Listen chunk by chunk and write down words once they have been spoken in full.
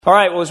All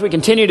right, well, as we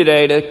continue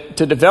today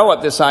to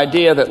develop this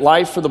idea that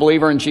life for the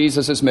believer in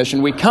Jesus is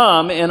mission, we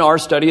come in our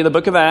study of the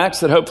book of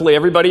Acts that hopefully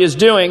everybody is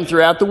doing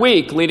throughout the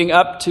week leading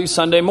up to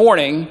Sunday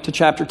morning to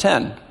chapter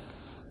 10.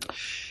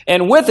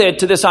 And with it,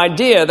 to this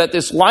idea that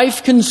this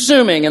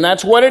life-consuming, and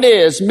that's what it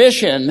is,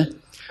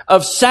 mission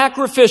of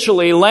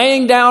sacrificially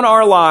laying down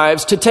our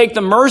lives to take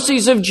the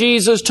mercies of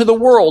Jesus to the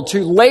world,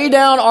 to lay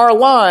down our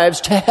lives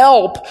to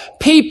help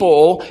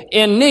people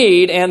in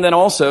need, and then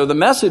also the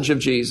message of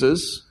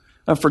Jesus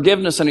of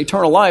forgiveness and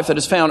eternal life that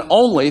is found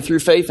only through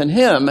faith in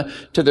Him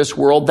to this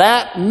world.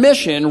 That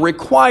mission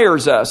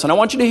requires us, and I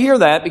want you to hear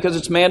that because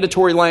it's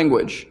mandatory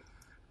language.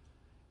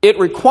 It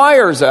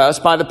requires us,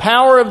 by the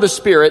power of the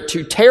Spirit,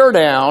 to tear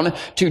down,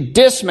 to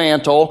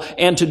dismantle,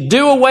 and to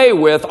do away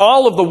with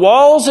all of the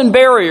walls and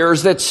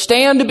barriers that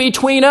stand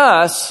between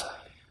us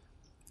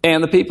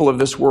and the people of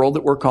this world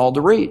that we're called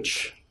to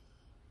reach.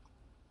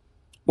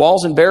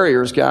 Walls and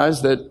barriers,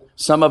 guys, that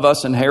some of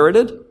us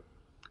inherited,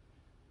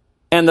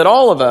 and that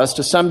all of us,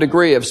 to some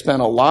degree, have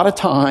spent a lot of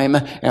time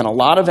and a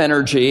lot of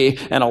energy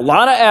and a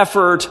lot of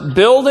effort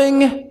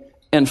building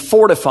and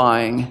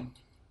fortifying,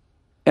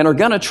 and are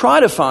going to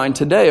try to find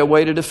today a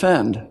way to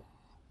defend.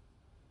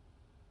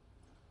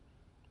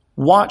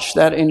 Watch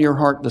that in your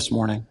heart this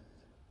morning.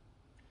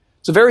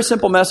 It's a very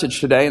simple message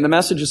today, and the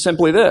message is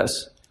simply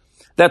this: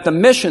 that the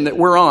mission that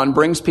we're on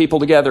brings people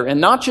together, and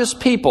not just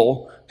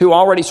people who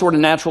already sort of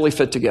naturally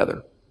fit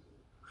together.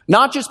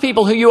 Not just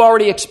people who you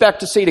already expect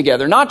to see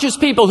together. Not just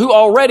people who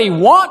already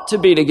want to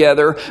be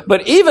together,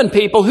 but even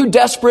people who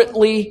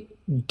desperately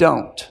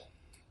don't.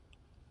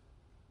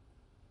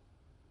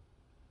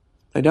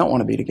 They don't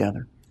want to be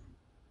together.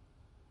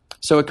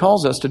 So it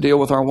calls us to deal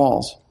with our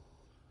walls.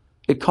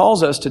 It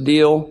calls us to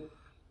deal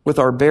with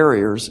our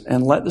barriers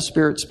and let the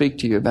Spirit speak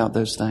to you about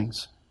those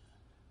things,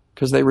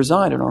 because they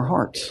reside in our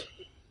hearts.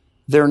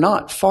 They're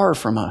not far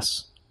from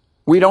us.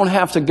 We don't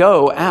have to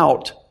go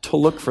out to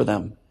look for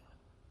them.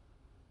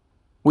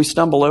 We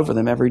stumble over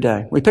them every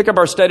day. We pick up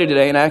our study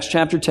today in Acts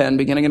chapter 10,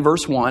 beginning in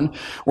verse 1,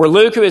 where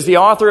Luke, who is the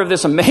author of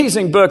this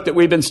amazing book that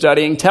we've been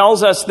studying,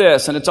 tells us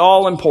this, and it's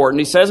all important.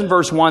 He says in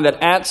verse 1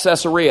 that at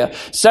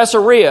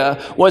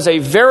Caesarea was a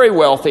very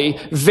wealthy,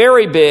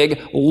 very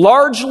big,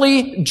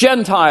 largely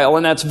Gentile,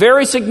 and that's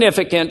very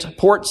significant,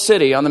 port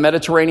city on the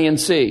Mediterranean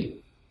Sea.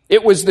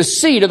 It was the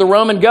seat of the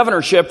Roman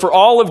governorship for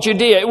all of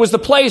Judea. It was the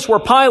place where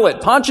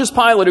Pontius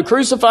Pilate, who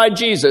crucified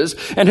Jesus,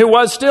 and who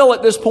was still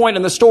at this point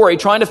in the story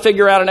trying to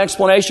figure out an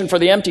explanation for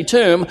the empty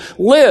tomb,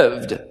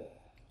 lived.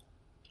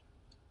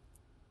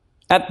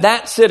 At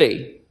that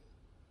city,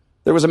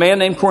 there was a man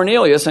named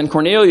Cornelius, and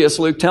Cornelius,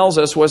 Luke tells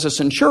us, was a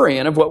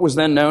centurion of what was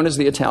then known as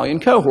the Italian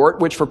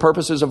cohort, which for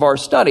purposes of our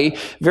study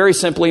very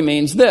simply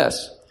means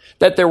this: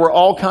 that there were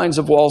all kinds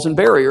of walls and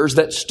barriers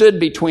that stood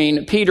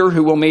between Peter,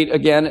 who we'll meet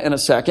again in a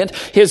second,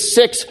 his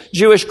 6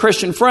 Jewish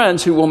Christian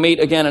friends, who we'll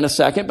meet again in a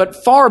second,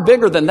 but far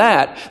bigger than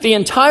that, the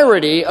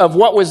entirety of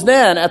what was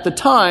then, at the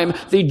time,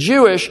 the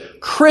Jewish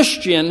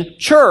Christian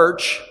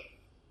church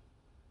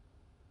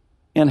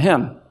in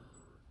him.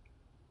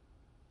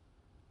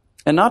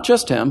 And not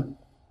just him,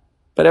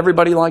 but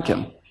everybody like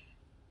him.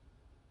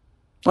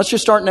 Let's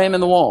just start naming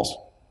the walls.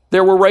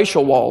 There were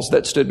racial walls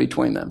that stood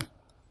between them.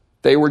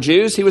 They were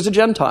Jews. He was a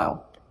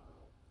Gentile.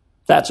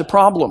 That's a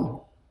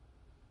problem.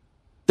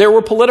 There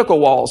were political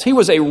walls. He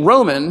was a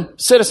Roman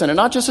citizen, and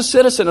not just a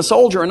citizen, a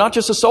soldier, and not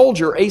just a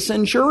soldier, a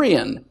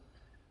centurion.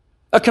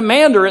 A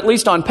commander, at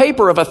least on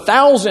paper, of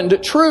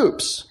 1,000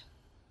 troops.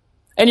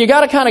 And you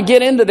got to kind of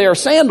get into their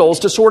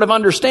sandals to sort of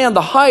understand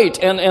the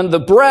height and the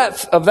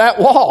breadth of that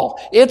wall.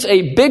 It's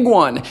a big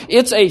one.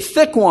 It's a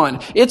thick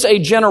one. It's a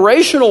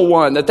generational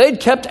one that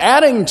they'd kept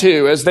adding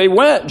to as they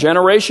went,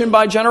 generation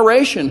by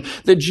generation.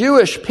 The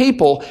Jewish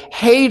people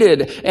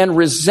hated and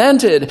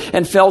resented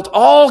and felt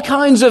all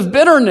kinds of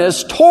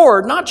bitterness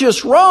toward not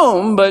just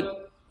Rome,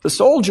 but the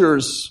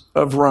soldiers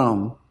of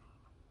Rome.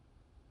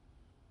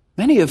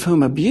 Many of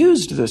whom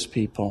abused this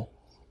people,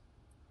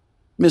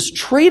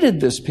 mistreated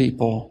this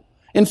people,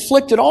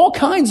 inflicted all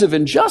kinds of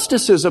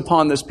injustices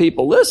upon this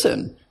people.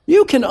 Listen,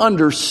 you can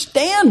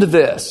understand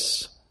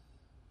this.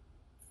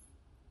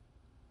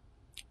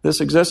 This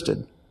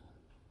existed.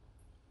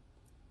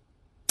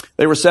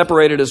 They were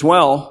separated as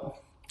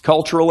well,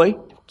 culturally,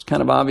 it's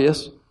kind of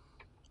obvious,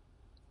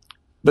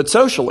 but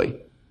socially.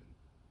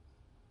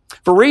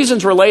 For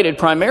reasons related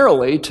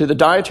primarily to the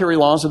dietary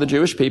laws of the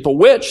Jewish people,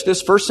 which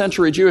this first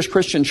century Jewish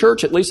Christian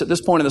church, at least at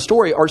this point in the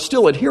story, are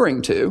still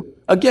adhering to.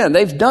 Again,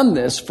 they've done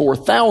this for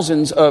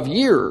thousands of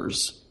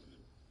years.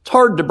 It's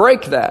hard to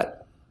break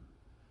that.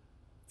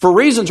 For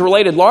reasons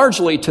related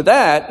largely to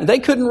that, they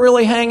couldn't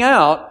really hang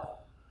out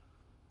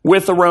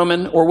with a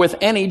Roman or with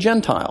any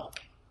Gentile.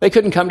 They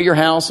couldn't come to your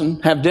house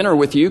and have dinner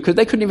with you because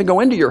they couldn't even go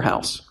into your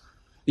house.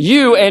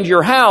 You and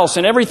your house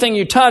and everything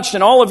you touched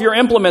and all of your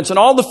implements and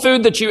all the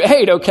food that you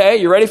ate, okay,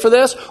 you ready for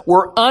this?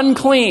 Were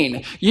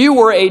unclean. You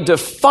were a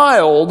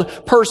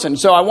defiled person.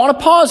 So I want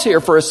to pause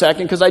here for a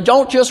second because I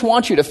don't just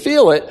want you to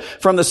feel it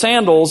from the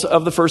sandals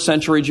of the first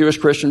century Jewish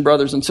Christian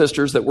brothers and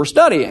sisters that we're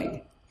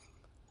studying.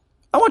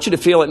 I want you to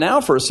feel it now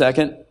for a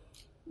second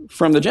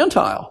from the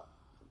Gentile.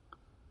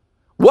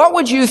 What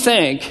would you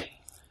think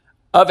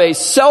of a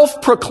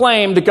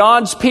self-proclaimed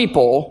God's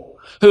people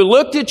who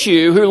looked at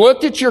you, who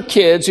looked at your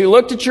kids, who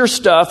looked at your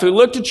stuff, who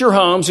looked at your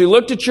homes, who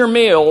looked at your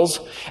meals,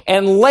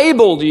 and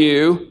labeled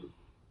you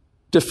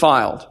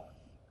defiled?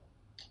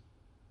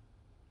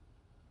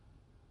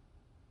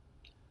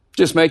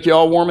 Just make you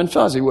all warm and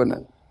fuzzy, wouldn't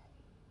it?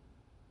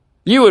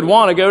 You would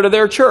want to go to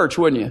their church,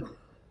 wouldn't you?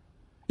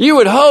 You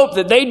would hope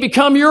that they'd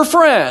become your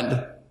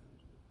friend.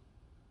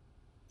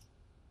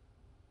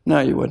 No,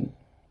 you wouldn't.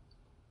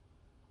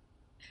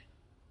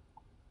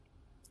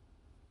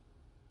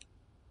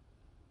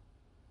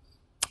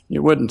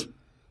 You wouldn't.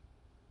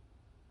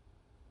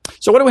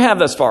 So what do we have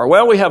thus far?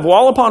 Well, we have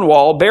wall upon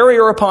wall,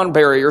 barrier upon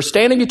barrier,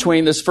 standing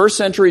between this first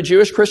century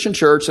Jewish Christian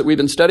church that we've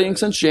been studying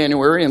since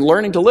January and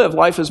learning to live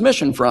life as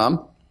mission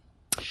from,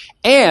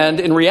 and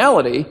in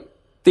reality,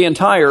 the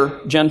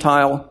entire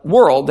Gentile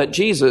world that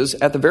Jesus,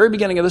 at the very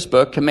beginning of this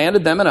book,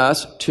 commanded them and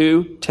us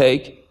to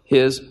take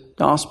his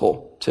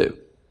gospel to.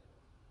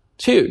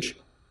 It's huge.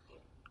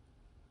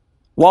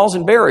 Walls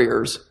and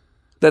barriers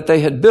that they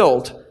had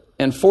built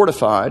and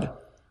fortified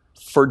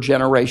for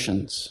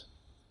generations,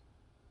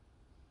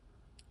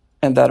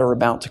 and that are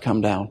about to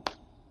come down.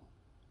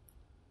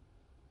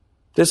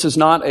 This is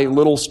not a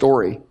little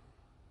story.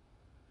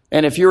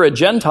 And if you're a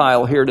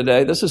Gentile here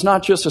today, this is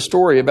not just a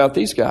story about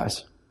these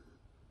guys.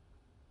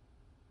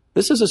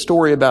 This is a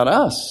story about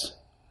us.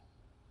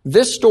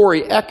 This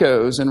story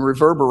echoes and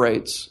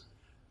reverberates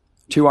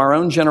to our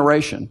own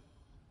generation,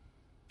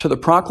 to the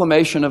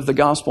proclamation of the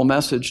gospel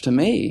message to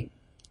me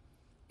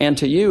and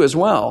to you as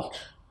well.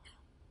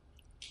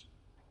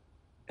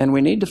 And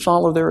we need to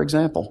follow their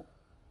example.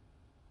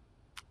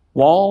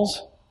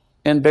 Walls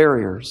and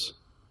barriers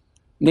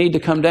need to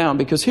come down,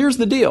 because here's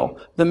the deal.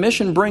 The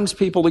mission brings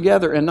people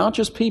together, and not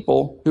just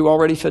people who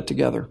already fit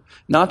together.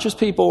 Not just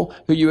people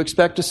who you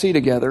expect to see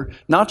together.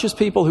 Not just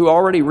people who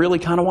already really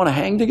kind of want to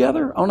hang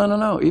together. Oh,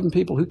 no. Even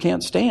people who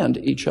can't stand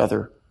each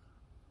other.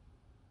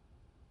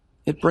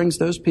 It brings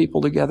those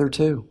people together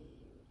too.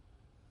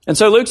 And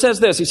so Luke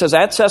says this. He says,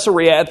 at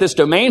Caesarea, at this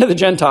domain of the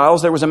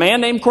Gentiles, there was a man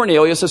named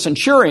Cornelius, a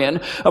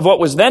centurion of what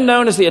was then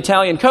known as the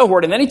Italian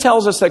cohort. And then he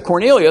tells us that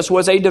Cornelius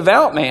was a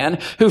devout man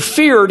who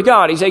feared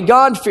God. He's a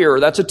God-fearer.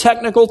 That's a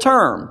technical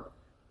term.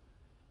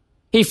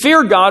 He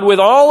feared God with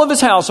all of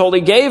his household.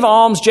 He gave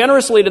alms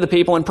generously to the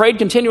people and prayed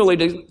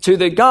continually to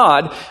the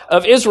God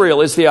of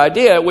Israel, is the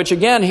idea, which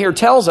again here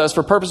tells us,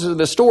 for purposes of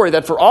this story,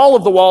 that for all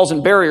of the walls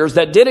and barriers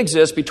that did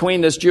exist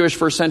between this Jewish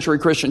first century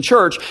Christian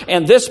church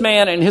and this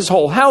man and his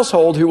whole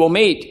household, who we'll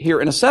meet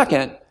here in a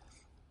second,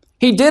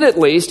 he did at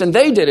least, and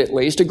they did at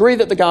least, agree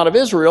that the God of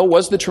Israel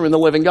was the true and the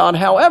living God.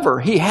 However,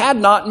 he had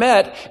not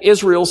met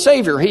Israel's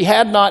Savior. He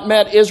had not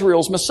met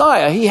Israel's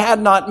Messiah. He had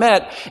not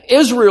met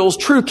Israel's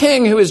true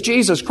King, who is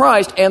Jesus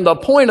Christ. And the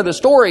point of the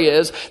story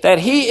is that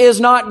he is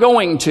not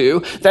going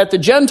to, that the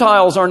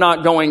Gentiles are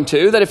not going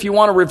to, that if you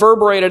want to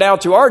reverberate it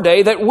out to our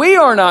day, that we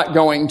are not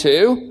going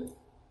to,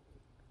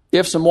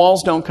 if some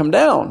walls don't come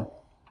down.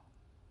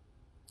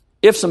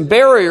 If some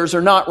barriers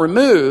are not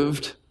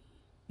removed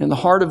in the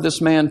heart of this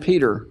man,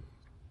 Peter,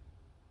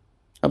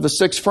 of the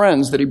 6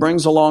 friends that he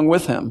brings along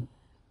with him,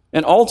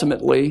 and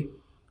ultimately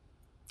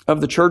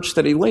of the church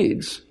that he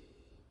leads.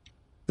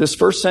 This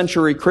first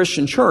century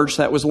Christian church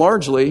that was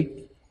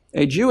largely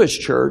a Jewish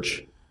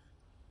church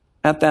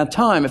at that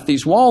time. If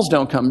these walls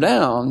don't come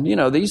down,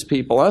 these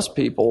people, us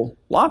people,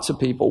 lots of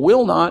people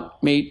will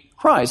not meet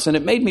Christ. And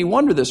it made me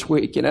wonder this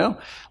week,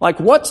 like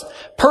what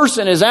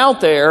person is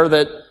out there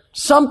that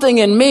something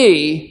in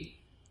me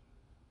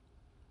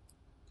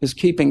is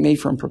keeping me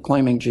from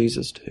proclaiming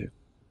Jesus to?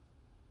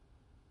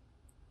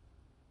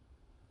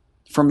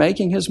 From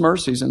making his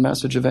mercies and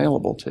message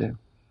available to.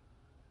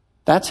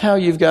 That's how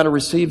you've got to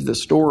receive the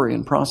story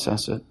and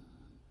process it.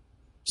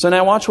 So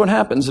now watch what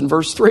happens. In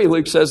verse 3,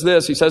 Luke says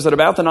this. He says that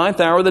about the 9th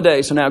hour of the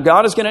day, so now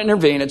God is going to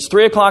intervene. It's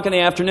 3:00 in the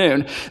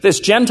afternoon.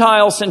 This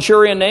Gentile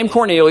centurion named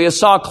Cornelius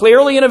saw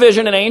clearly in a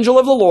vision an angel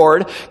of the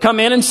Lord come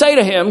in and say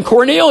to him,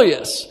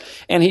 Cornelius.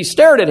 And he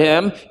stared at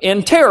him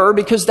in terror,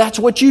 because that's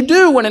what you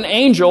do when an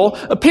angel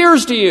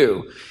appears to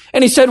you.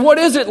 And he said, what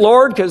is it,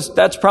 Lord? Because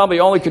that's probably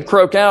all he could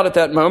croak out at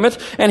that moment.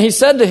 And he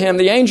said to him,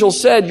 the angel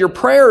said, your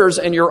prayers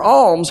and your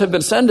alms have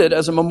been sended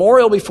as a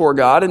memorial before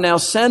God. And now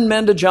send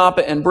men to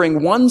Joppa and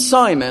bring one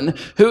Simon,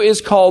 who is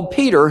called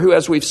Peter, who,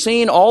 as we've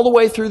seen all the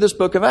way through this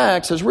book of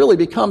Acts, has really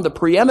become the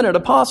preeminent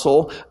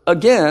apostle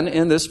again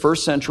in this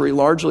first century,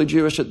 largely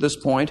Jewish at this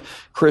point,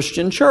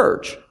 Christian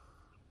church.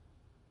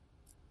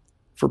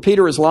 For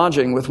Peter is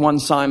lodging with one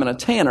Simon, a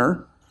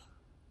tanner,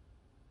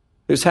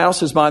 whose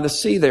house is by the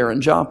sea there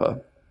in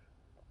Joppa.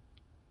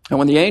 And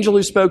when the angel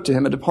who spoke to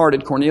him had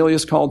departed,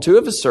 Cornelius called 2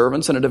 of his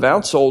servants and a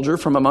devout soldier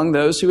from among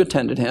those who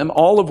attended him,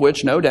 all of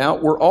which, no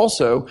doubt, were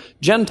also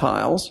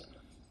Gentiles.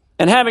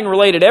 And having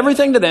related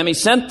everything to them, he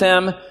sent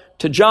them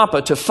to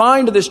Joppa to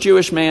find this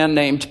Jewish man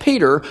named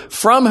Peter,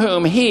 from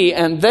whom he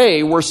and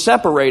they were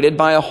separated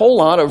by a whole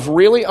lot of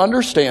really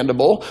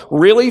understandable,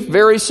 really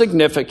very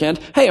significant,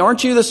 hey,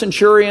 aren't you the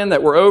centurion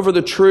that were over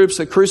the troops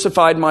that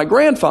crucified my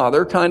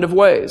grandfather kind of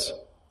ways.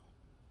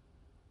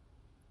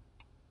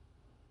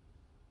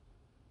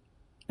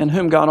 And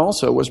whom God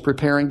also was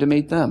preparing to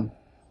meet them.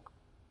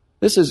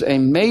 This is a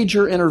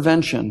major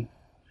intervention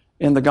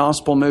in the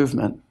gospel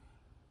movement.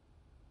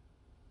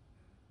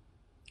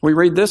 We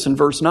read this in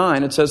verse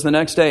 9. It says, the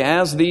next day,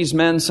 as these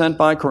men sent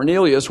by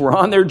Cornelius were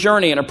on their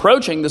journey and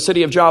approaching the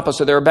city of Joppa,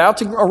 so they're about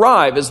to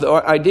arrive is the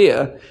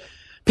idea,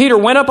 Peter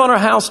went up on a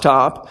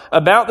housetop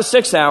about the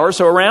 6th hour,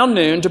 so around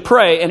noon, to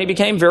pray, and he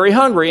became very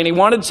hungry, and he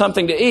wanted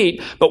something to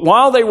eat. But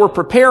while they were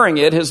preparing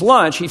it, his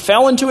lunch, he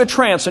fell into a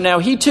trance, and now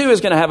he too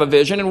is going to have a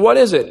vision. And what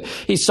is it?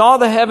 He saw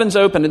the heavens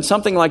opened and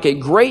something like a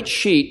great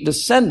sheet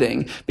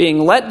descending, being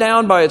let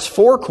down by its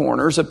four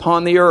corners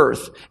upon the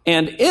earth.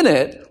 And in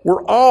it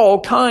were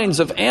all kinds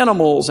of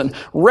animals and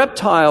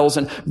reptiles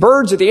and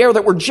birds of the air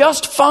that were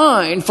just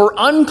fine for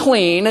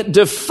unclean,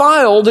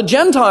 defiled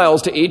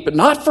Gentiles to eat, but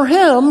not for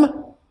him,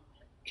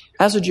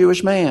 as a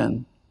Jewish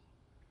man.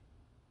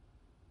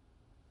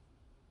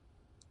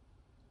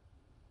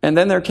 And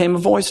then there came a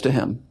voice to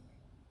him.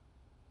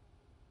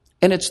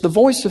 And it's the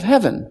voice of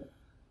heaven.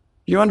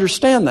 You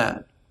understand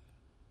that?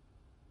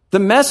 The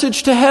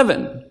message to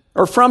heaven,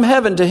 or from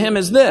heaven to him,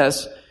 is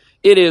this.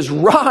 It is,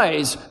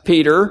 rise,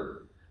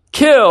 Peter,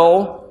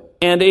 kill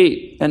and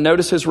eat. And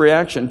notice his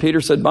reaction.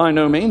 Peter said, by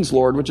no means,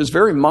 Lord, which is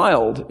very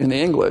mild in the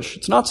English.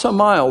 It's not so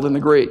mild in the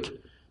Greek.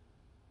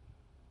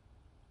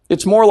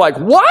 It's more like,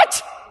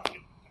 what?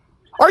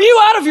 Are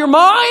you out of your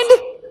mind,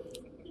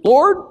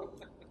 Lord?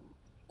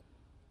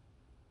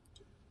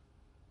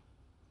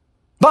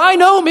 By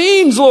no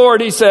means,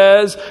 Lord, he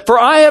says, for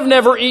I have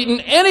never eaten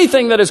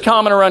anything that is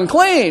common or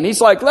unclean.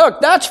 He's like,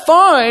 look, that's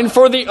fine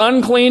for the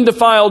unclean,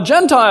 defiled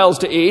Gentiles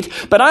to eat,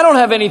 but I don't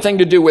have anything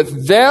to do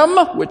with them,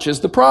 which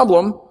is the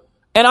problem.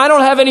 And I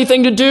don't have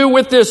anything to do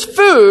with this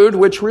food,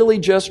 which really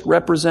just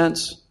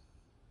represents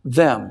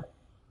them.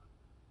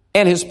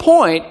 And his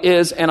point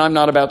is, and I'm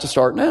not about to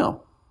start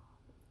now.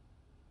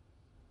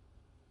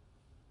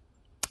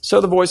 So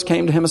the voice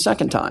came to him a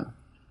second time.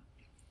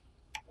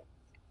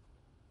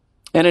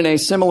 And in a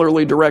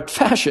similarly direct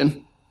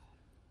fashion,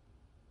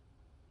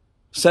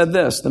 said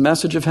this, the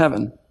message of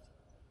heaven.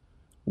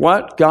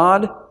 What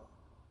God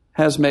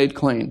has made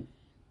clean.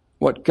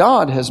 What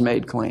God has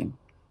made clean.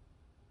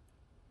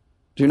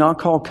 Do not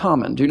call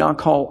common. Do not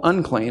call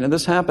unclean. And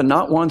this happened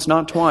not once,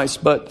 not twice,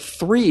 but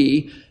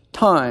 3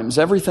 times.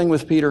 Everything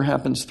with Peter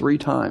happens 3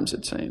 times,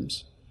 it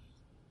seems.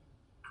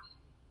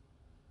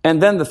 And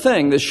then the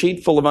thing, this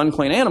sheet full of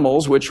unclean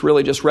animals, which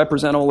really just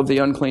represent all of the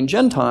unclean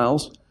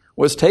Gentiles,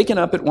 was taken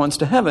up at once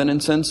to heaven.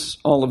 And since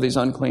all of these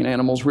unclean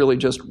animals really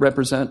just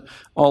represent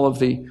all of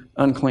the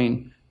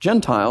unclean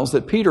Gentiles,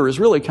 that Peter has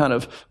really kind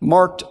of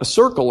marked a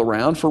circle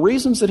around for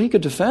reasons that he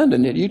could defend.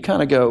 And you'd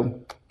kind of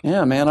go,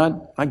 yeah,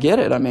 man, I get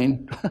it. I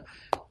mean,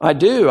 I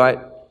do.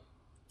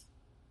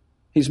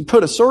 He's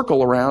put a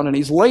circle around and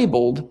he's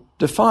labeled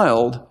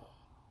defiled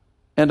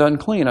and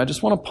unclean. I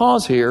just want to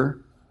pause here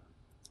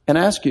and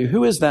ask you,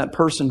 who is that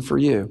person for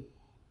you?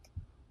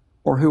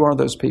 Or who are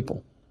those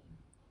people?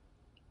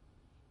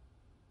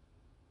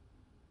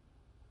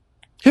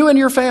 Who in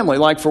your family,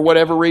 like for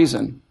whatever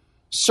reason,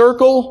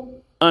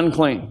 circle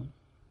unclean?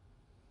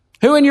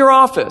 Who in your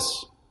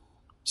office,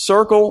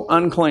 circle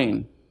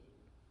unclean?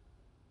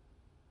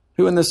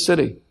 Who in this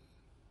city?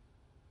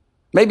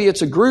 Maybe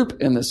it's a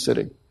group in this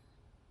city,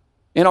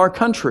 in our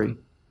country,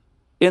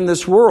 in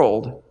this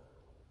world.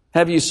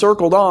 Have you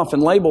circled off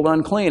and labeled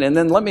unclean? And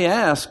then let me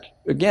ask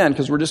again,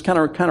 because we're just kind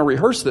of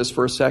rehearse this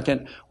for a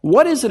second.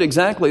 What is it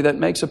exactly that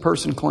makes a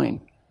person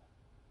clean?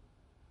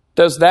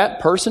 Does that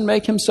person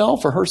make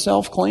himself or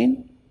herself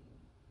clean?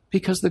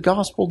 Because the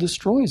gospel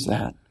destroys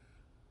that.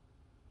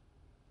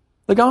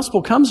 The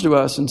gospel comes to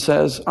us and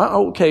says,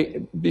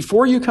 okay,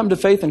 before you come to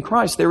faith in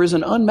Christ, there is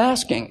an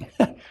unmasking.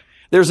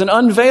 There's an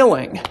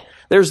unveiling.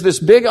 There's this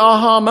big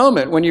aha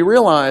moment when you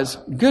realize,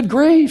 good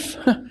grief,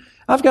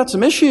 I've got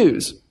some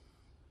issues.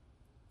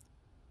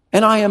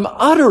 And I am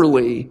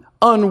utterly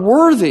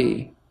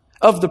unworthy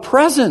of the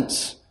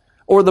presence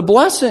or the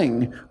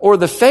blessing or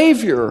the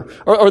favor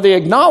or the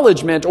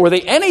acknowledgement or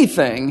the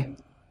anything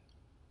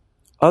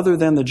other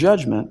than the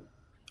judgment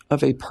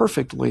of a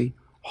perfectly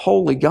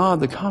holy God.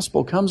 The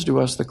gospel comes to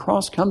us, the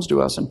cross comes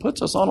to us and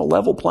puts us on a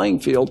level playing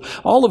field.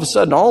 All of a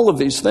sudden, all of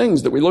these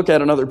things that we look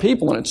at in other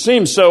people and it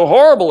seems so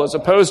horrible as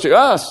opposed to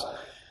us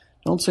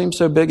don't seem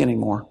so big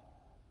anymore.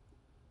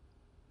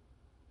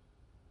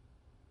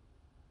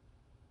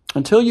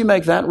 Until you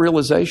make that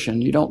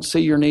realization, you don't see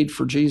your need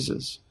for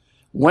Jesus.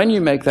 When you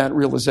make that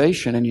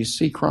realization and you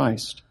see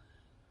Christ,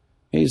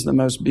 He's the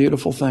most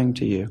beautiful thing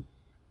to you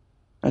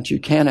that you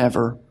can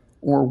ever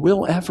or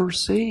will ever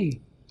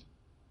see.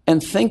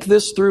 And think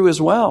this through as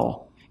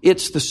well.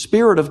 It's the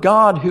Spirit of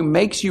God who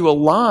makes you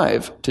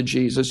alive to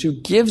Jesus, who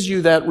gives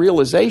you that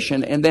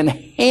realization and then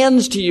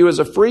hands to you as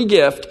a free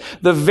gift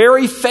the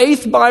very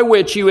faith by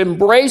which you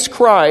embrace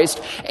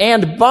Christ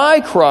and by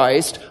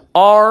Christ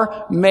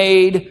are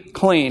made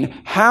clean.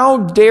 How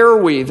dare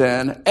we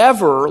then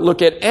ever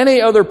look at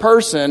any other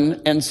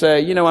person and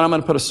say, you know what, I'm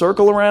going to put a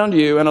circle around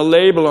you and a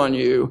label on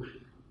you.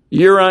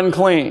 You're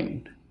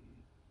unclean.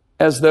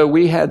 As though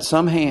we had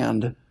some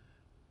hand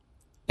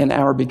in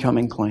our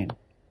becoming clean.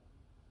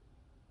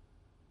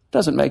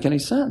 Doesn't make any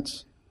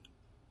sense.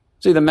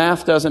 See, the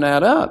math doesn't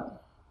add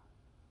up.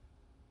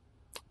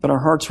 But our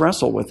hearts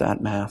wrestle with that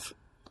math.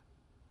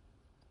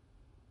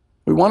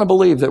 We want to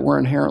believe that we're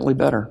inherently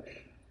better.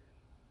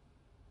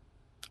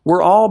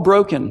 We're all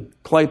broken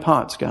clay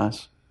pots,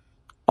 guys.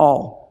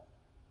 All.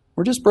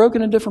 We're just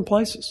broken in different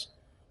places.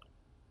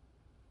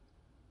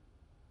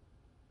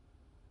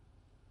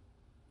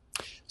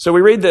 So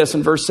we read this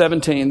in verse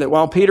 17, that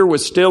while Peter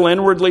was still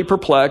inwardly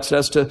perplexed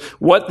as to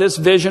what this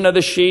vision of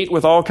the sheet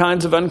with all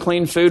kinds of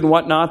unclean food and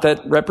whatnot that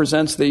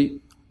represents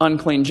the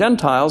unclean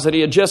Gentiles that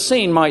he had just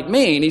seen might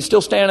mean, he's still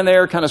standing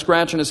there kind of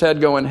scratching his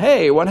head going,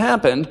 hey, what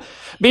happened?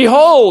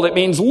 Behold, it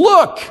means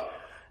look.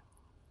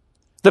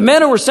 The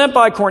men who were sent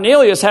by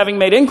Cornelius, having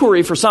made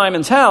inquiry for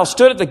Simon's house,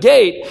 stood at the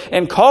gate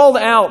and called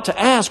out to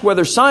ask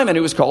whether Simon,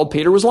 who was called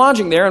Peter, was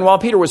lodging there. And while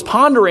Peter was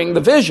pondering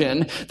the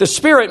vision, the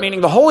Spirit,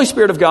 meaning the Holy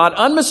Spirit of God,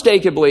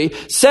 unmistakably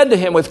said to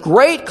him with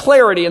great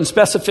clarity and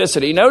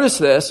specificity, notice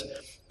this,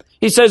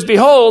 he says,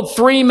 behold,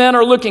 3 men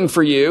are looking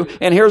for you,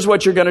 and here's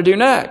what you're going to do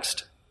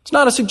next. It's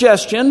not a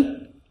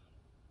suggestion.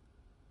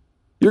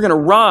 You're going to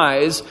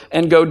rise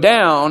and go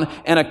down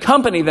and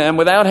accompany them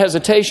without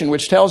hesitation,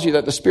 which tells you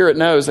that the Spirit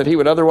knows that he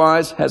would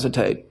otherwise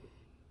hesitate.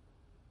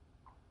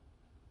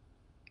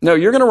 No,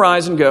 you're going to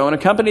rise and go and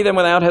accompany them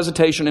without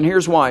hesitation, and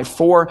here's why.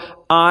 For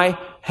I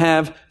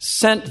have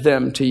sent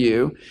them to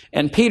you.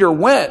 And Peter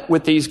went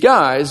with these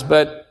guys,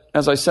 but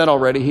as I said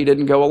already, he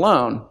didn't go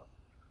alone.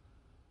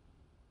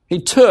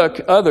 He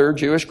took other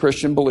Jewish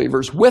Christian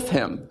believers with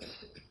him.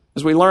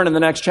 As we learn in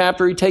the next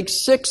chapter, he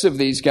takes 6 of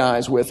these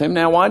guys with him.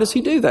 Now, why does he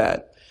do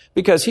that?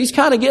 Because he's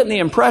kind of getting the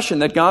impression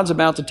that God's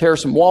about to tear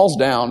some walls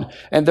down,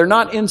 and they're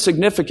not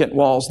insignificant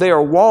walls. They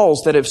are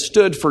walls that have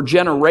stood for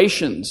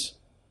generations.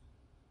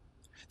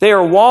 They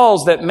are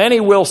walls that many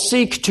will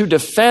seek to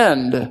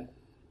defend.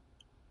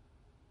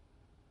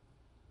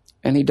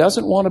 And he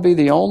doesn't want to be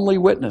the only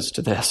witness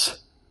to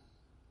this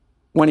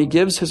when he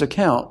gives his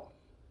account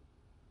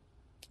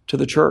to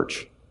the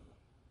church.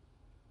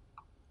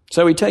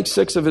 So he takes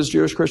 6 of his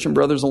Jewish Christian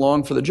brothers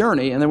along for the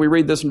journey, and then we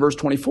read this in verse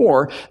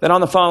 24, that on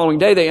the following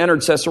day they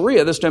entered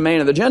Caesarea, this domain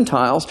of the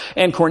Gentiles,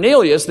 and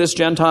Cornelius, this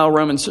Gentile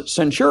Roman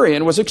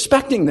centurion, was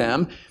expecting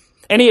them,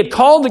 and he had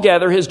called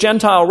together his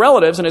Gentile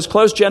relatives and his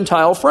close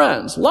Gentile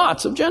friends,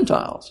 lots of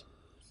Gentiles.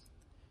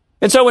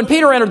 And so when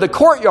Peter entered the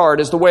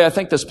courtyard, is the way I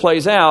think this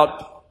plays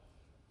out,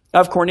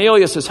 of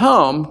Cornelius'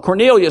 home,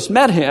 Cornelius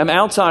met him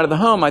outside of the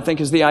home, I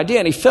think is the idea,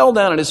 and he fell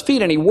down at his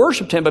feet and he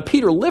worshiped him, but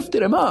Peter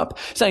lifted him up,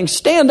 saying,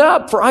 stand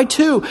up, for I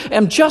too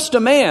am just a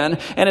man.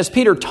 And as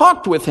Peter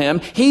talked with him,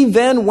 he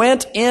then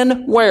went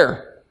in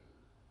where?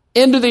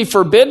 Into the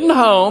forbidden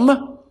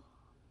home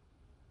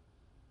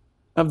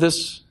of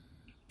this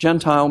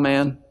Gentile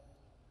man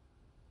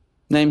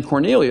named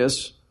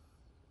Cornelius,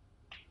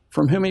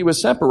 from whom he was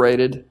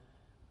separated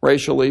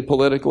racially,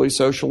 politically,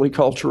 socially,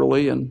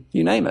 culturally, and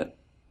you name it.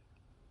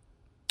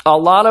 A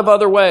lot of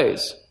other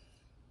ways.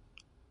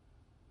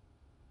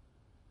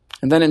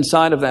 And then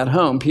inside of that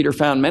home, Peter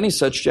found many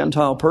such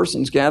Gentile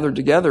persons gathered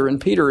together, and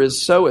Peter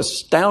is so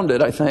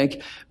astounded, I think,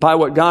 by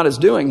what God is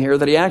doing here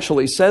that he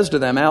actually says to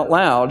them out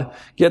loud,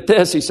 get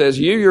this, he says,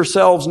 you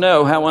yourselves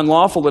know how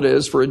unlawful it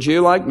is for a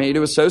Jew like me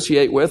to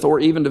associate with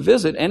or even to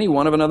visit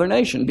anyone of another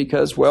nation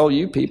because, well,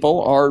 you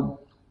people are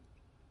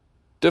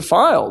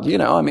defiled,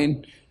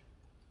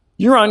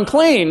 you're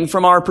unclean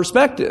from our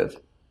perspective.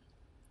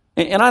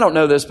 And I don't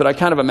know this, but I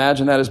kind of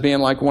imagine that as being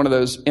like one of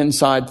those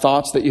inside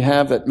thoughts that you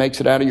have that makes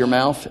it out of your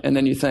mouth. And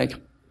then you think,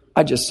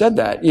 I just said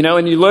that,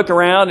 and you look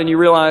around and you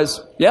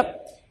realize,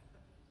 yep,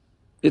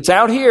 it's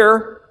out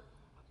here.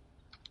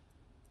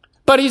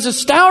 But he's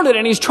astounded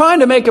and he's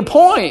trying to make a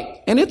point.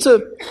 And it's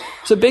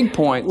a big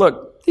point.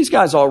 Look, these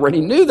guys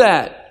already knew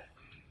that.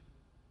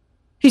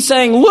 He's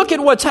saying, look at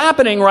what's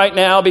happening right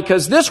now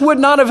because this would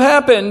not have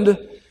happened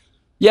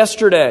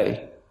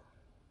yesterday.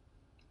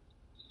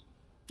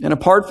 And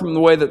apart from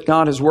the way that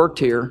God has worked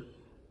here,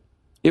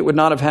 it would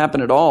not have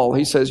happened at all.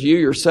 He says, you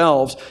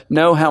yourselves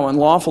know how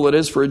unlawful it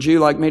is for a Jew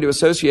like me to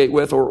associate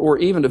with or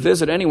even to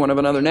visit anyone of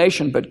another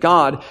nation, but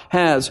God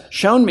has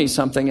shown me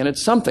something, and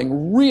it's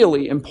something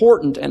really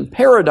important and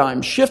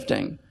paradigm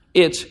shifting.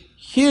 It's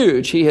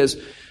huge. He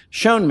has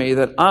shown me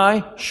that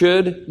I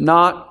should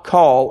not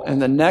call,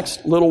 and the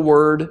next little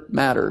word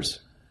matters.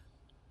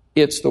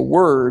 It's the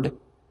word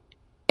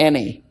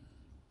any.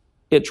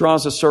 It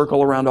draws a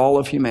circle around all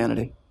of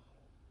humanity.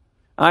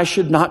 I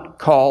should not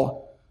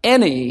call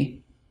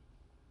any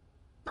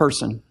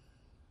person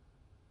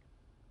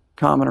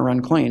common or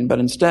unclean, but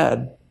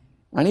instead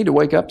I need to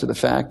wake up to the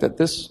fact that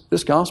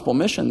this gospel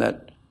mission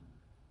that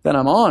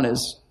I'm on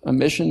is a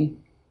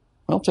mission,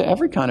 well, to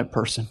every kind of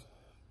person.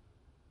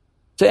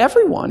 To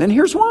everyone. And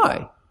here's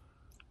why.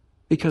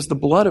 Because the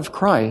blood of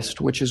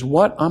Christ, which is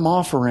what I'm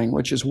offering,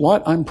 which is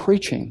what I'm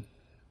preaching,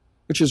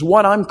 which is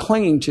what I'm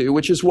clinging to,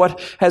 which is what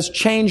has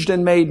changed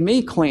and made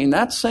me clean,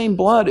 that same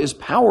blood is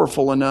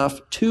powerful enough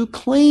to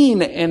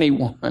clean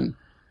anyone,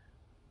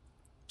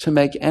 to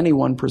make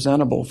anyone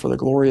presentable for the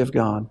glory of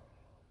God,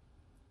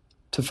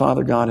 to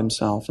Father God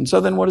himself. And so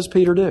then what does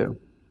Peter do?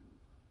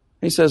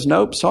 He says,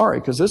 nope, sorry,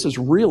 because this is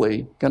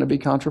really going to be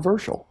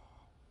controversial.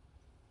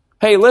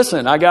 Hey,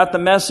 listen, I got the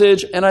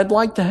message and I'd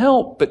like to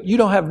help, but you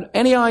don't have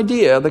any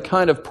idea the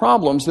kind of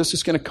problems this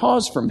is going to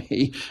cause for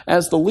me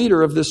as the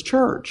leader of this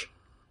church.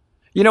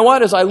 You know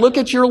what? As I look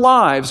at your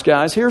lives,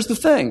 guys, here's the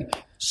thing.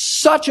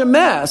 Such a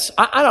mess.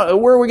 I don't know,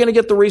 where are we going to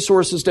get the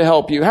resources to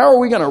help you? How are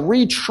we going to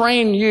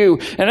retrain you?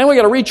 And then we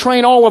got to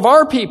retrain all of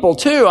our people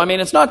too. I mean,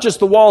 it's not just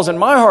the walls in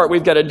my heart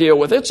we've got to deal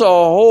with. It's a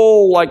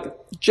whole,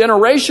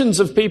 generations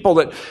of people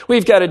that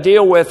we've got to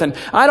deal with. And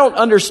I don't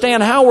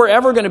understand how we're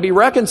ever going to be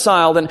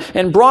reconciled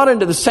and brought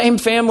into the same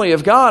family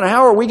of God.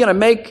 How are we going to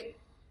make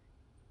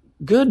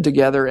good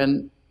together?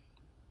 And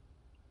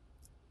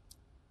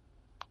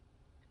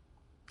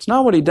it's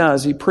not what he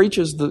does. He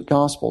preaches the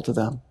gospel to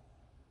them.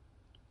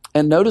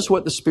 And notice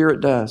what the Spirit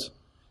does.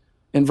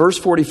 In verse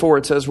 44,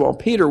 it says, while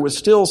Peter was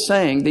still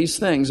saying these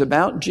things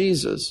about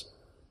Jesus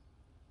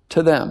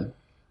to them,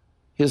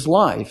 his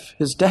life,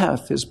 his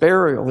death, his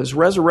burial, his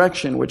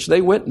resurrection, which they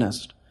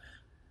witnessed.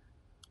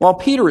 While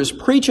Peter is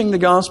preaching the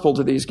gospel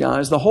to these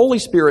guys, the Holy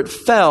Spirit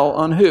fell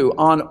on who?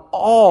 On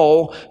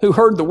all who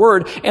heard the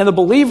word, and the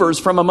believers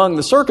from among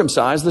the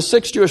circumcised, the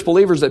 6 Jewish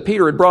believers that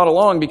Peter had brought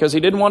along because he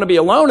didn't want to be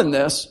alone in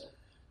this,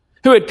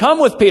 who had come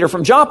with Peter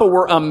from Joppa,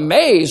 were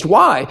amazed.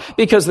 Why?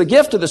 Because the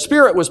gift of the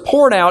Spirit was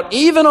poured out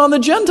even on the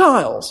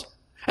Gentiles.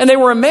 And they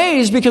were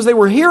amazed because they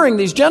were hearing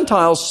these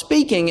Gentiles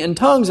speaking in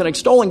tongues and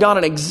extolling God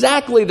in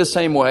exactly the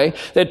same way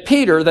that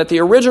Peter, that the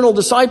original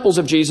disciples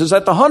of Jesus,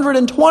 that the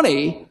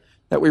 120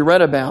 that we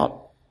read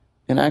about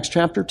in Acts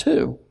chapter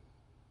 2.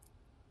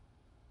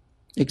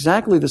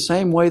 Exactly the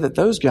same way that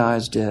those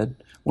guys did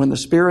when the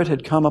Spirit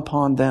had come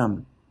upon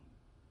them.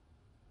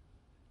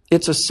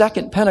 It's a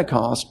second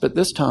Pentecost, but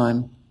this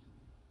time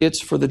it's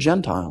for the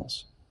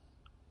Gentiles.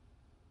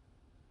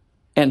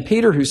 And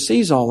Peter, who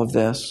sees all of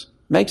this,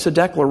 makes a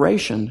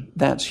declaration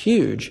that's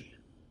huge.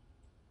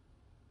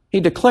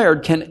 He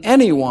declared, can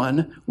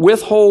anyone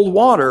withhold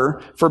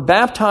water for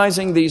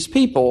baptizing these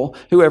people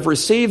who have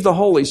received the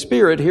Holy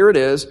Spirit, here it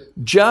is,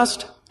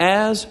 just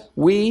as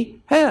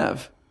we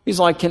have? He's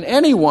like, can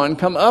anyone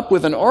come up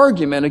with an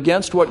argument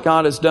against what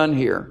God has done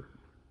here?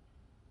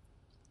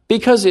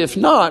 Because if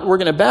not, we're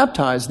going to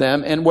baptize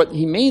them. And what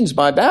he means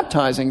by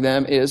baptizing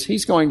them is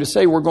he's going to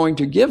say we're going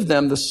to give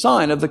them the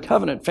sign of the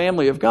covenant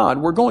family of God.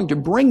 We're going to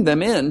bring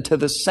them into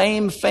the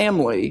same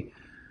family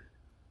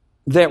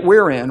that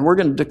we're in. We're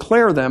going to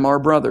declare them our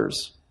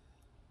brothers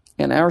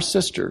and our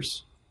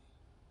sisters.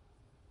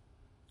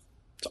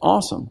 It's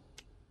awesome.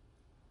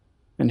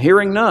 And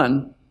hearing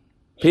none,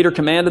 Peter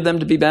commanded them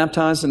to be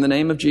baptized in the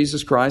name of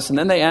Jesus Christ. And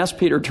then they asked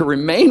Peter to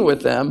remain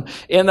with them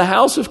in the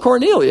house of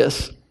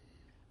Cornelius.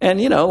 And,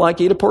 eat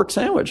a pork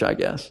sandwich, I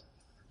guess.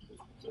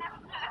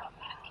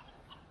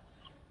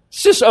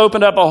 It's just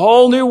opened up a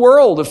whole new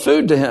world of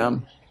food to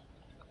him.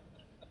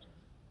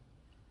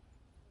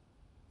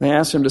 They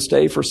asked him to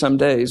stay for some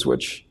days,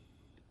 which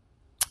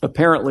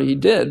apparently he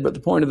did. But the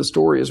point of the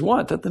story is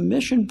what? That the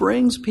mission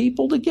brings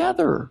people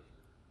together.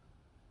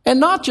 And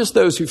not just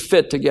those who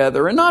fit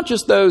together, and not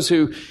just those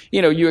who,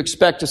 you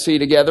expect to see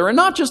together, and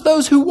not just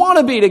those who want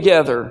to be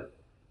together.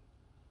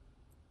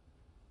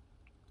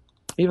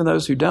 Even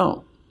those who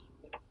don't.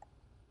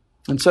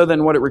 And so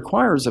then what it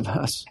requires of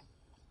us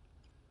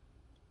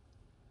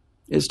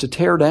is to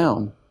tear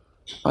down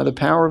by the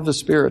power of the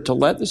Spirit, to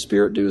let the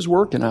Spirit do his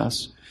work in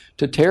us,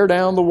 to tear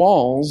down the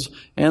walls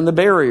and the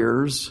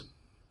barriers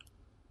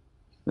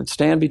that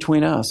stand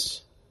between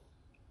us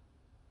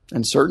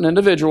and certain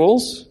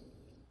individuals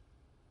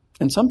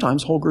and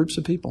sometimes whole groups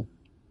of people,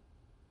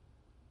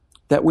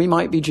 that we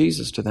might be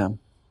Jesus to them,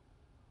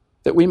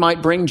 that we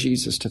might bring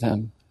Jesus to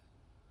them,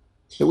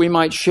 that we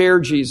might share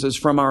Jesus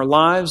from our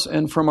lives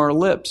and from our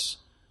lips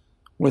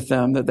with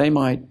them, that they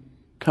might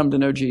come to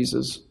know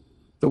Jesus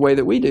the way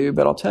that we do.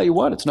 But I'll tell you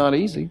what, it's not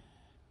easy.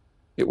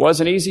 It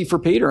wasn't easy for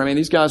Peter. I mean,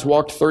 these guys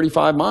walked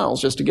 35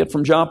 miles just to get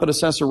from Joppa to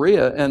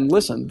Caesarea. And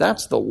listen,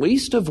 that's the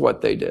least of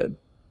what they did.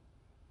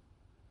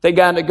 They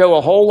got to go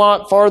a whole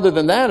lot farther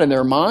than that in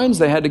their minds.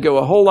 They had to go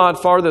a whole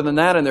lot farther than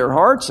that in their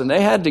hearts. And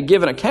they had to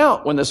give an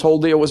account when this whole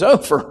deal was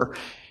over.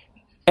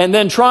 And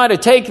then try to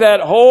take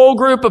that whole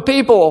group of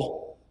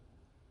people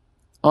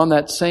on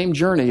that same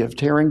journey of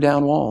tearing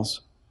down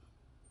walls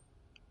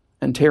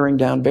and tearing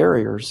down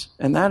barriers.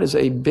 And that is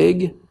a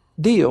big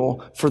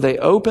deal, for they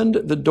opened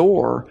the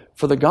door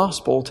for the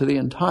gospel to the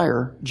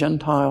entire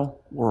Gentile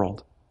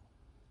world.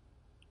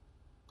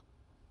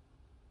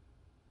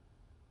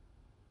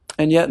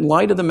 And yet, in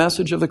light of the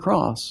message of the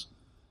cross,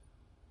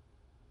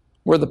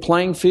 where the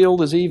playing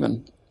field is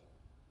even,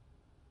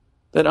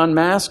 that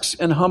unmasks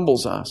and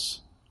humbles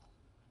us,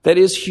 that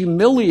is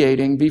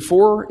humiliating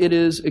before it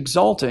is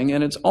exalting,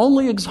 and it's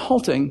only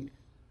exalting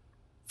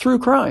through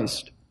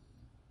Christ.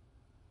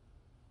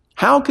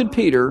 How could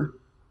Peter,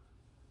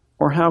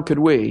 or how could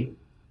we,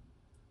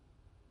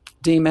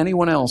 deem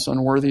anyone else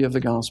unworthy of the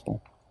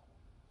gospel?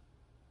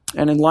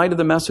 And in light of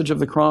the message of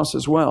the cross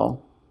as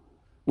well,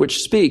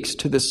 which speaks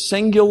to the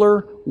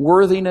singular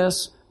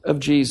worthiness of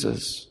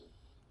Jesus,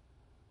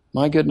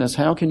 my goodness,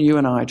 how can you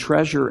and I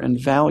treasure and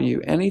value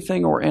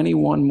anything or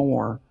anyone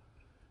more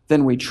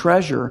than we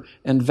treasure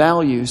and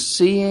value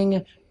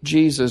seeing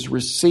Jesus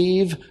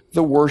receive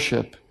the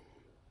worship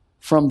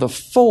from the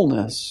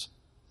fullness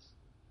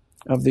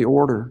of the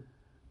order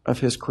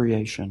of His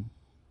creation?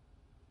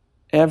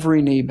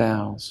 Every knee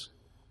bows,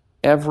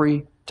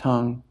 every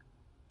tongue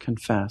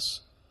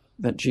confess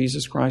that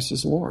Jesus Christ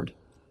is Lord,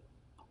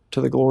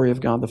 to the glory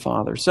of God the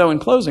Father. So in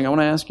closing, I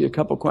want to ask you a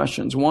couple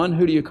questions. One,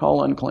 who do you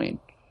call unclean?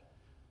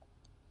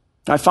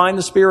 I find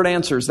the Spirit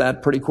answers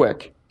that pretty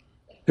quick.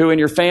 Who in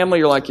your family,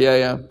 you're like,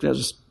 yeah,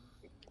 just.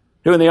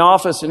 Who in the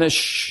office, and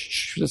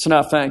shh, that's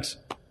enough, thanks.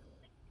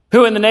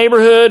 Who in the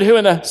neighborhood, who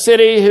in the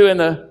city, who in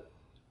the...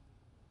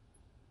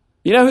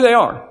 You know who they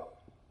are.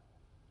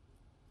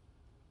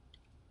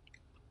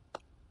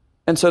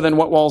 And so then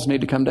what walls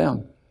need to come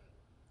down?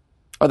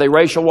 Are they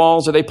racial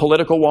walls? Are they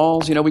political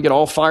walls? You know, we get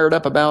all fired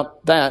up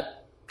about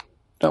that,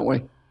 don't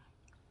we?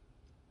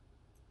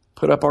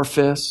 Put up our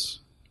fists.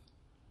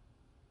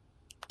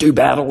 Do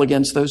battle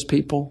against those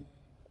people.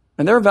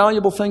 And there are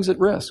valuable things at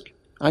risk.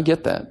 I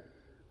get that.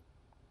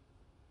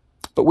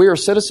 But we are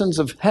citizens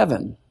of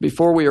heaven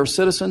before we are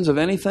citizens of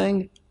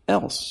anything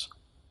else.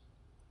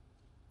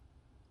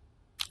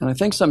 And I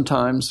think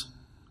sometimes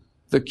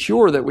the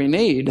cure that we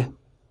need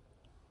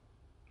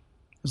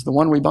is the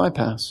one we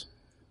bypass.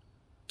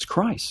 It's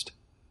Christ.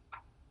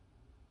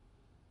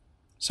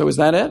 So is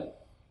that it?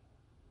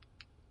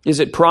 Is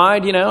it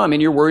pride? You know, I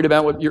mean, you're worried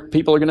about what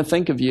people are going to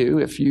think of you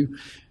if you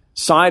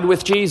side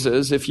with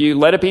Jesus, if you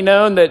let it be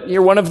known that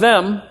you're one of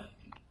them,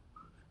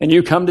 and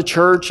you come to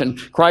church and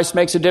Christ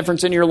makes a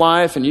difference in your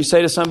life, and you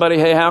say to somebody,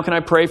 hey, how can I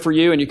pray for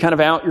you? And you kind of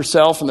out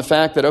yourself and the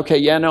fact that, okay,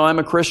 yeah, no, I'm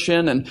a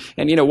Christian, and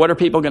you know, what are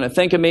people going to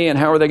think of me, and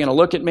how are they going to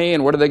look at me,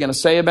 and what are they going to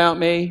say about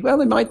me? Well,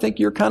 they might think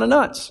you're kind of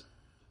nuts.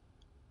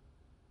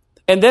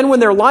 And then when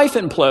their life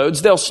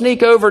implodes, they'll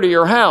sneak over to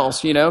your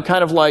house, you know,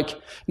 kind of like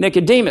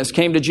Nicodemus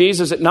came to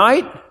Jesus at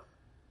night,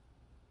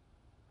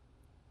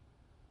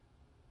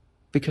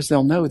 because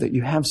they'll know that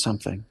you have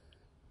something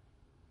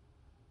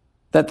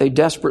that they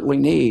desperately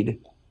need.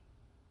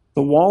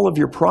 The wall of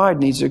your pride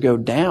needs to go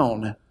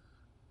down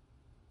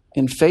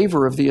in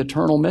favor of the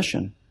eternal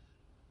mission.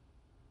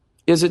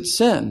 Is it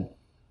sin?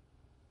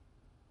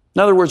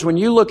 In other words, when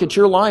you look at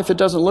your life, it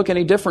doesn't look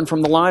any different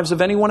from the lives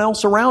of anyone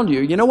else around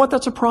you. You know what?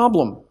 That's a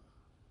problem.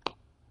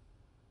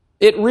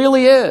 It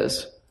really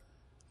is.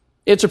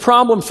 It's a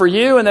problem for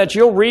you in that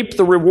you'll reap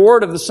the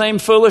reward of the same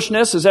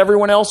foolishness as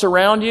everyone else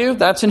around you.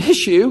 That's an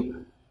issue.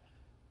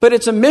 But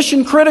it's a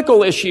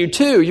mission-critical issue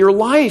too. Your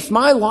life,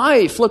 my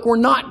life. Look, we're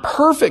not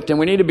perfect, and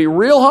we need to be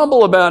real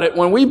humble about it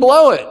when we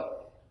blow it.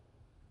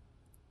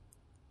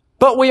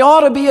 But we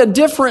ought to be a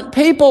different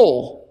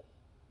people.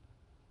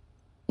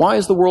 Why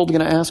is the world going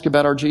to ask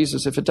about our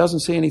Jesus if it doesn't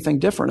see anything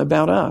different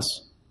about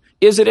us?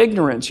 Is it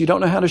ignorance? You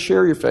don't know how to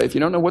share your faith. You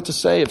don't know what to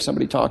say if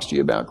somebody talks to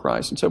you about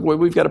Christ. And so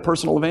we've got a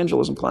personal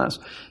evangelism class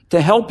to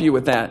help you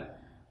with that.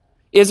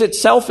 Is it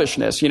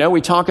selfishness? You know,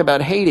 we talk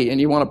about Haiti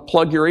and you want to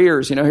plug your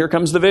ears. You know, here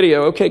comes the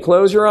video. Okay,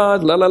 close your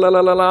eyes. La, la, la,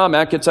 la, la, la.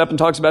 Matt gets up and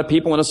talks about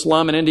people in a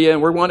slum in India.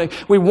 And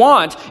we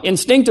want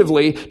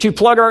instinctively to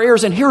plug our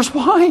ears. And here's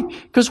why.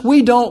 Because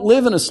we don't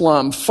live in a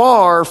slum.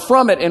 Far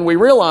from it. And we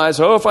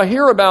realize, if I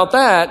hear about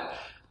that,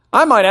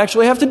 I might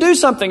actually have to do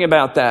something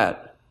about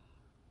that.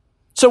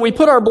 So we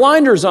put our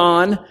blinders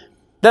on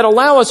that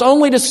allow us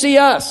only to see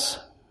us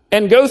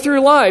and go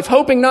through life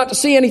hoping not to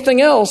see anything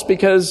else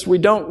because we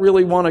don't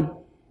really want to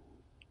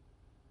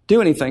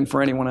do anything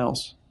for anyone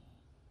else.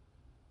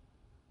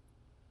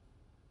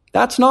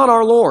 That's not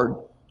our Lord.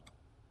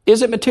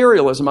 Is it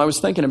materialism? I was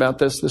thinking about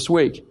this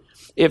week.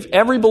 If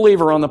every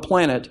believer on the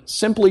planet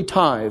simply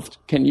tithed,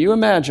 can you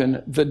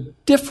imagine the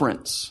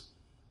difference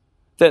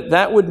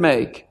that would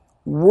make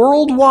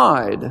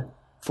worldwide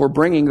for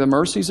bringing the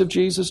mercies of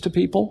Jesus to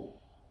people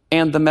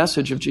and the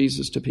message of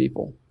Jesus to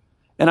people?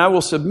 And I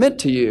will submit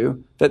to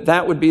you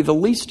that would be the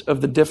least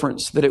of the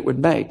difference that it would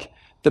make.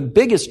 The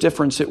biggest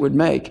difference it would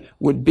make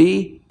would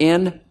be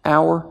in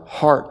our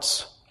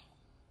hearts.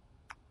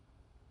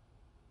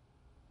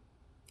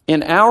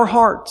 In our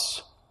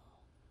hearts,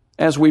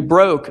 as we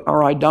broke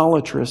our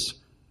idolatrous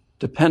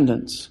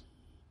dependence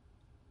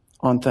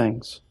on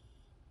things.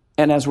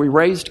 And as we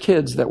raised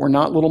kids that were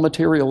not little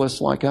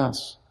materialists like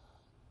us,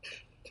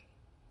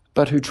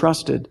 but who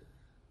trusted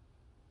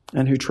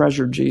and who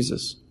treasured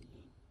Jesus.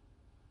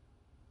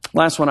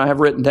 Last one I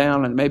have written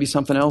down, and maybe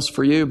something else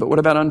for you, but what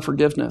about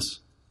unforgiveness?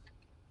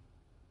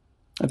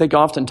 I think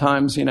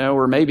oftentimes,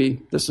 or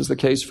maybe this is the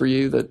case for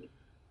you, that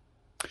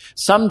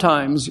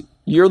Sometimes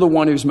you're the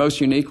one who's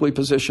most uniquely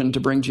positioned to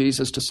bring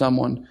Jesus to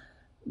someone,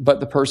 but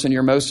the person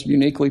you're most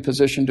uniquely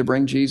positioned to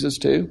bring Jesus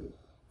to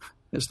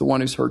is the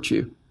one who's hurt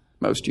you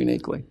most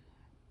uniquely.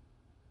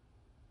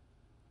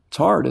 It's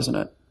hard, isn't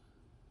it?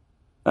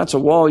 That's a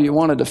wall you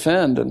want to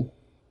defend, and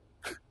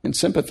in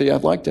sympathy,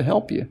 I'd like to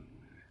help you.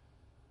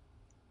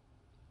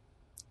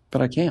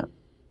 But I can't.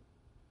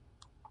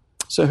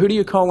 So who do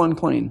you call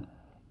unclean?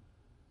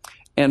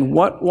 And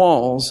what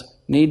walls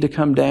need to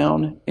come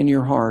down in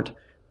your heart?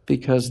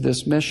 Because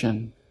this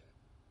mission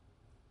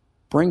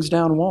brings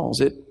down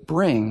walls. It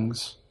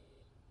brings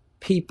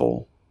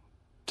people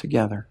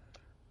together.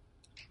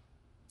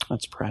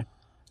 Let's pray.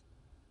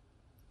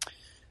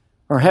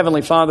 Our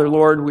Heavenly Father,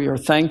 Lord, we are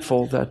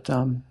thankful that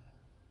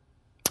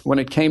when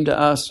it came to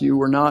us, you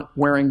were not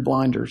wearing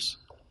blinders.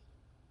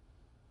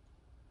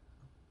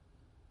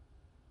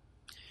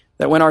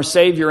 That when our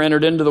Savior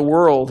entered into the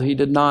world, he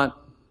did not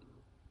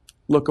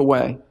look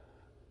away.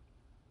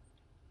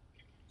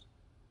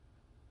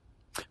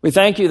 We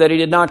thank you that he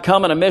did not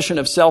come on a mission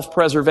of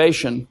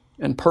self-preservation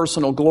and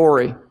personal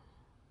glory,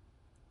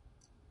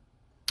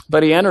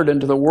 but he entered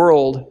into the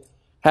world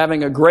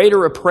having a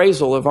greater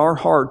appraisal of our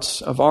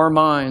hearts, of our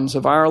minds,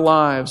 of our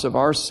lives, of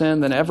our sin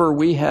than ever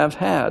we have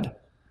had.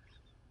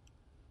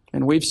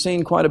 And we've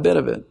seen quite a bit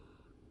of it.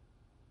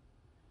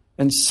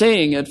 And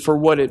seeing it for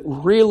what it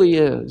really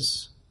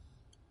is.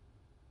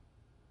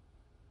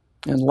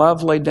 And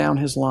love laid down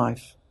his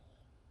life,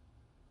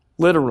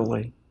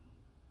 literally,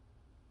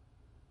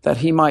 that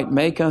he might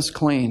make us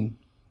clean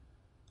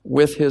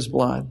with his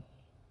blood.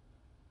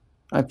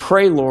 I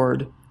pray,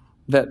 Lord,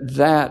 that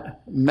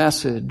that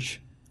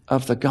message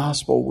of the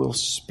gospel will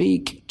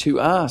speak to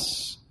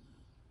us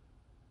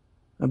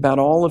about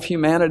all of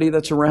humanity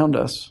that's around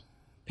us.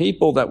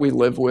 People that we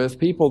live with,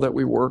 people that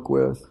we work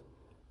with,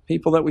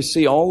 people that we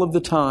see all of the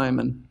time,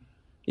 and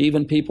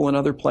even people in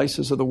other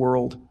places of the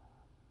world.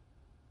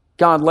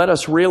 God, let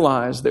us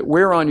realize that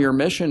we're on your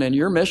mission, and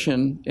your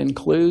mission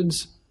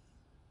includes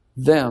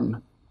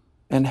them.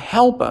 And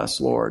help us,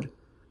 Lord,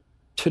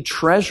 to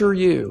treasure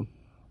you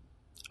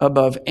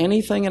above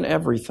anything and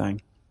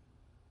everything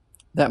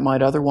that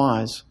might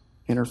otherwise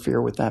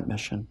interfere with that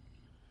mission.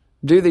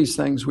 Do these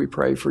things, we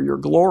pray, for your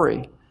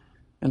glory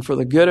and for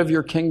the good of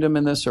your kingdom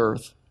in this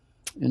earth.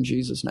 In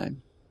Jesus'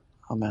 name,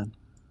 amen.